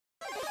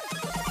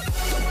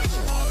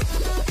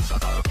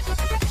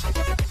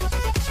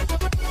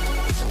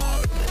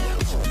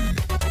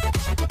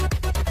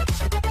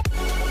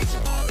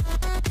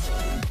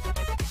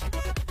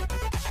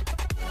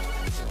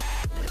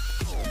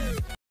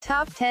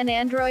10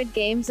 Android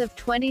games of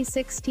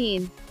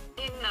 2016.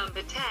 In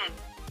number 10.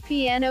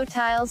 Piano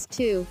Tiles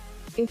 2.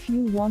 If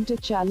you want a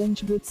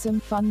challenge with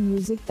some fun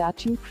music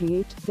that you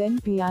create, then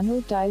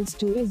Piano Tiles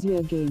 2 is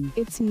your game.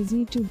 It's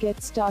easy to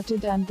get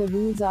started and the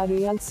rules are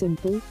real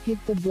simple. Hit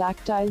the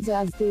black tiles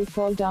as they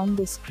fall down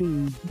the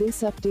screen.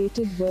 This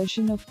updated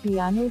version of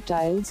Piano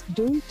Tiles,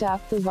 don't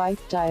tap the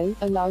white tile,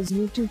 allows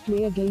you to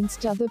play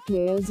against other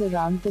players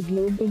around the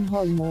globe in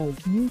hall mode.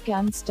 You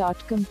can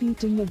start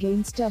competing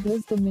against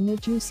others the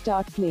minute you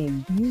start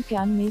playing. You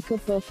can make a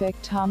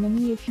perfect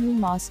harmony if you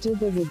master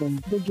the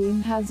rhythm. The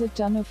game has a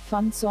ton of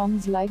fun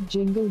songs like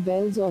Jingle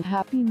Bells or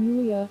Happy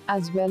New Year,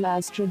 as well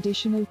as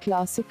traditional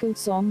classical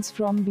songs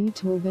from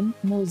Beethoven,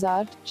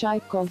 Mozart,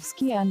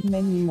 Tchaikovsky and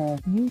many more.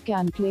 You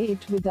can play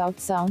it without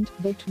sound,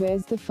 but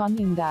where's the fun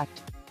in that?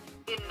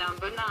 In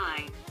number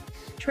 9.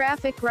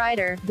 Traffic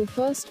Rider. The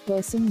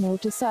first-person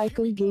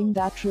motorcycle game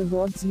that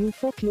rewards you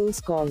for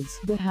close calls.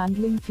 The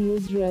handling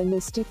feels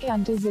realistic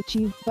and is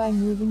achieved by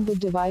moving the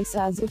device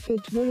as if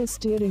it were a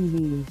steering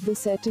wheel. The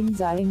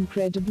settings are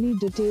incredibly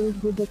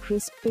detailed with a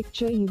crisp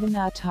picture even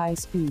at high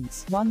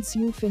speeds. Once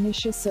you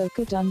finish a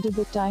circuit under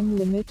the time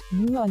limit,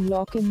 you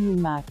unlock a new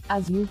map.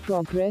 As you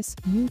progress,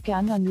 you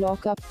can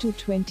unlock up to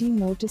 20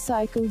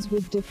 motorcycles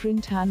with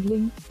different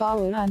handling,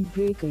 power and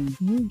braking.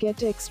 You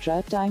get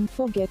extra time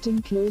for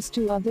getting close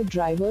to other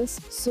drivers,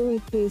 so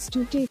it pays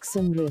to take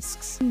some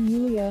risks.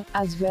 New Year,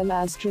 as well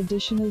as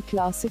traditional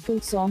classical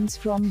songs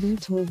from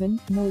Beethoven,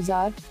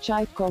 Mozart,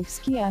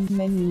 Tchaikovsky and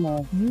many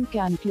more. You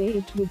can play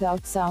it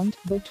without sound,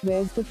 but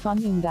where's the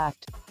fun in that?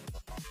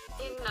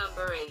 In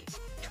number 8.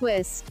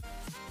 Twist.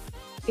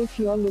 If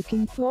you're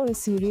looking for a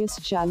serious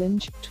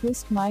challenge,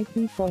 Twist might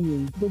be for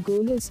you. The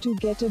goal is to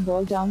get a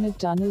ball down a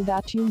tunnel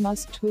that you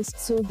must twist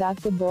so that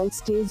the ball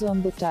stays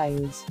on the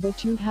tiles.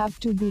 But you have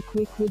to be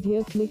quick with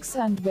your clicks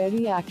and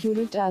very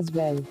accurate as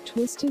well.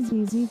 Twist is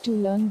easy to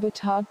learn but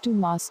hard to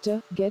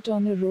master. Get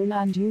on a roll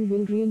and you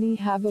will really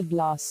have a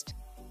blast.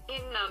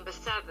 In number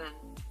 7.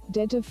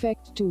 Dead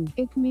Effect 2.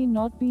 It may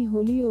not be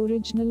wholly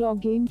original or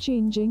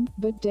game-changing,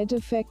 but Dead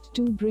Effect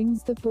 2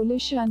 brings the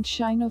polish and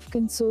shine of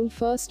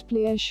console-first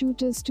player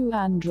shooters to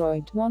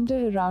Android.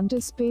 Wander around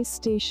a space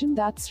station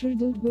that's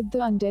riddled with the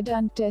undead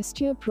and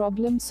test your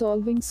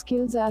problem-solving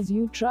skills as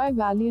you try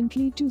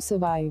valiantly to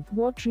survive.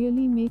 What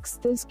really makes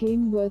this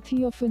game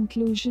worthy of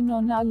inclusion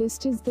on our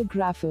list is the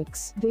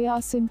graphics. They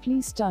are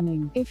simply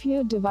stunning. If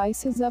your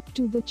device is up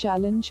to the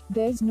challenge,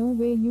 there's no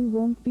way you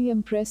won't be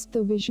impressed.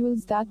 The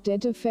visuals that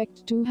Dead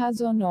Effect 2 has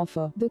on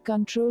offer. The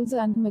controls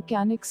and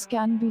mechanics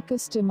can be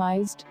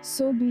customized,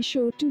 so be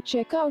sure to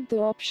check out the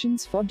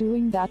options for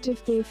doing that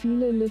if they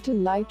feel a little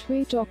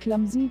lightweight or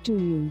clumsy to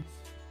you.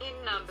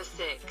 In number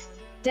 6.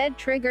 Dead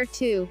Trigger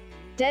 2.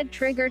 Dead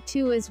Trigger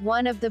 2 is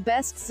one of the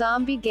best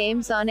zombie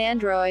games on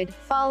Android.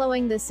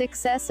 Following the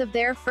success of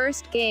their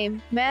first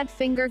game, Mad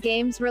Finger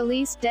Games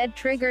released Dead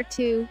Trigger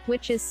 2,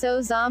 which is so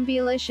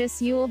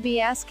zombie-licious you will be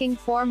asking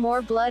for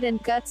more blood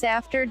and guts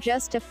after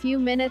just a few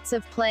minutes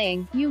of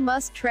playing. You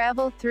must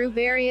travel through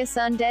various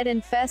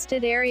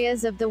undead-infested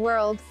areas of the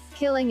world,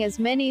 killing as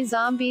many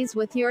zombies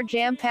with your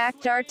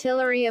jam-packed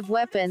artillery of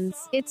weapons.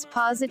 It's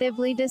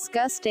positively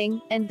disgusting,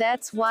 and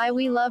that's why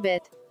we love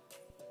it.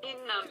 In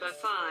number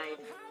 5.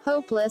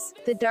 Hopeless,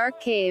 The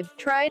Dark Cave.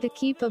 Try to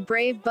keep a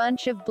brave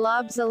bunch of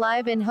blobs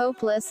alive in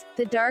Hopeless,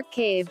 The Dark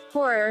Cave.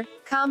 Horror,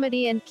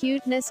 comedy and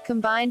cuteness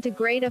combine to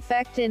great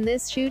effect in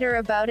this shooter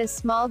about a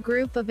small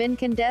group of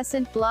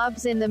incandescent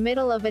blobs in the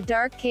middle of a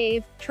dark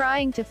cave,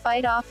 trying to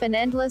fight off an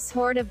endless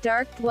horde of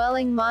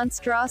dark-dwelling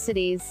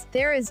monstrosities.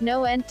 There is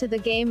no end to the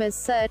game as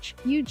such,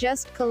 you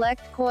just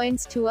collect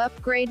coins to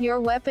upgrade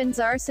your weapons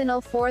arsenal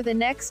for the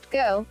next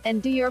go,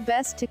 and do your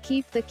best to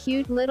keep the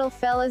cute little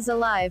fellas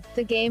alive.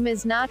 The game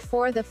is not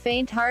for the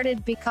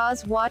faint-hearted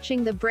because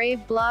watching the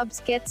brave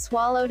blobs get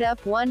swallowed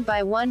up one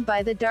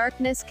by the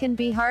darkness can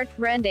be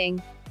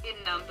heart-rending.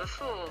 In number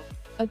 4.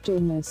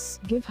 Atomus.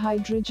 Give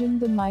Hydrogen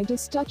the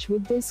Midas touch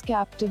with this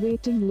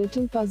captivating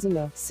little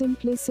puzzler.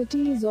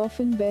 Simplicity is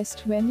often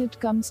best when it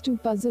comes to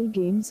puzzle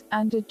games,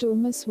 and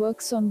Atomus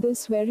works on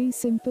this very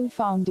simple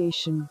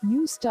foundation.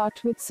 You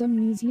start with some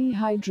measly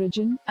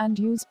hydrogen, and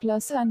use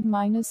plus and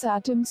minus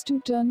atoms to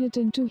turn it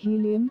into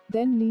helium,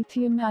 then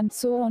lithium and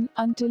so on,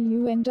 until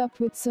you end up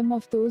with some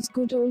of those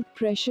good old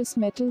precious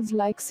metals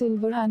like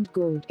silver and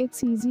gold.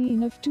 It's easy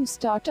enough to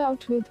start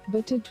out with,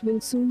 but it will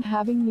soon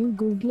having you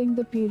googling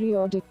the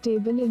periodic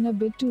table in a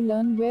bit to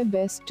learn where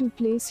best to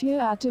place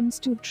your atoms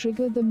to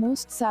trigger the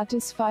most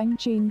satisfying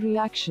chain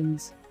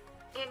reactions.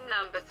 In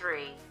number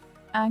 3.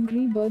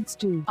 Angry Birds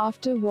 2.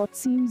 After what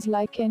seems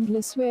like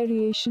endless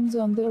variations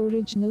on the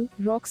original,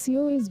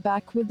 Roxio is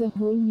back with a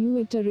whole new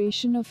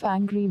iteration of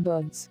Angry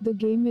Birds. The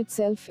game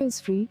itself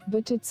is free,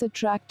 but it's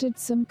attracted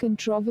some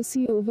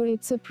controversy over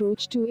its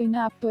approach to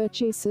in-app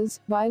purchases.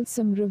 While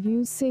some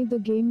reviews say the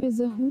game is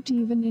a hoot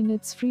even in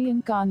its free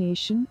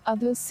incarnation,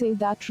 others say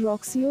that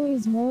Roxio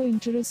is more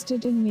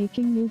interested in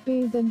making you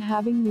pay than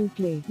having you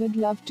play. We'd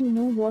love to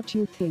know what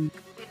you think.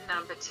 In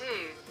number 2.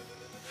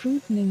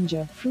 Fruit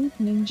Ninja. Fruit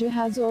Ninja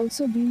has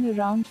also been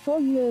around for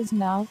years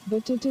now,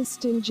 but it is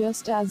still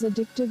just as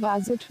addictive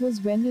as it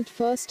was when it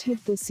first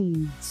hit the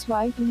scene.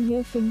 Swipe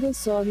your finger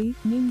sorry,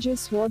 ninja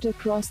sword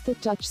across the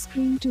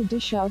touchscreen to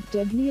dish out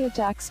deadly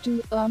attacks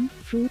to,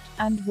 fruit,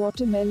 and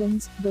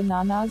watermelons,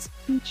 bananas,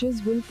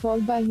 peaches will fall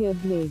by your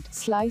blade.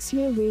 Slice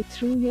your way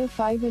through your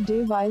 5 a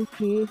day while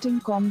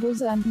creating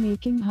combos and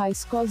making high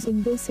scores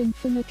in this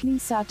infinitely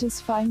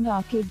satisfying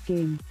arcade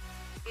game.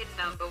 In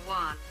number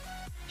 1.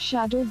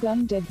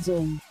 Shadowgun Dead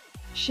Zone.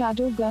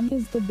 Shadowgun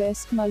is the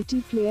best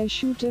multiplayer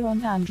shooter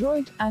on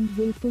Android and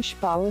will push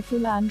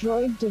powerful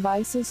Android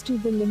devices to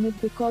the limit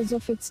because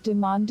of its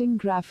demanding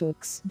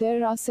graphics.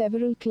 There are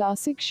several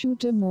classic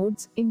shooter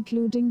modes,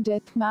 including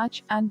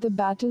Deathmatch and the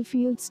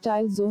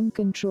Battlefield-style zone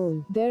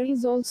control. There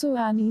is also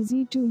an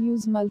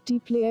easy-to-use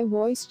multiplayer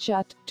voice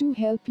chat to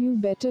help you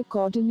better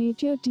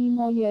coordinate your team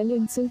or yell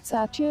insults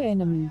at your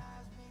enemy.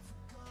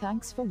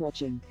 Thanks for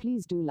watching.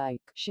 Please do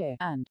like, share,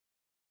 and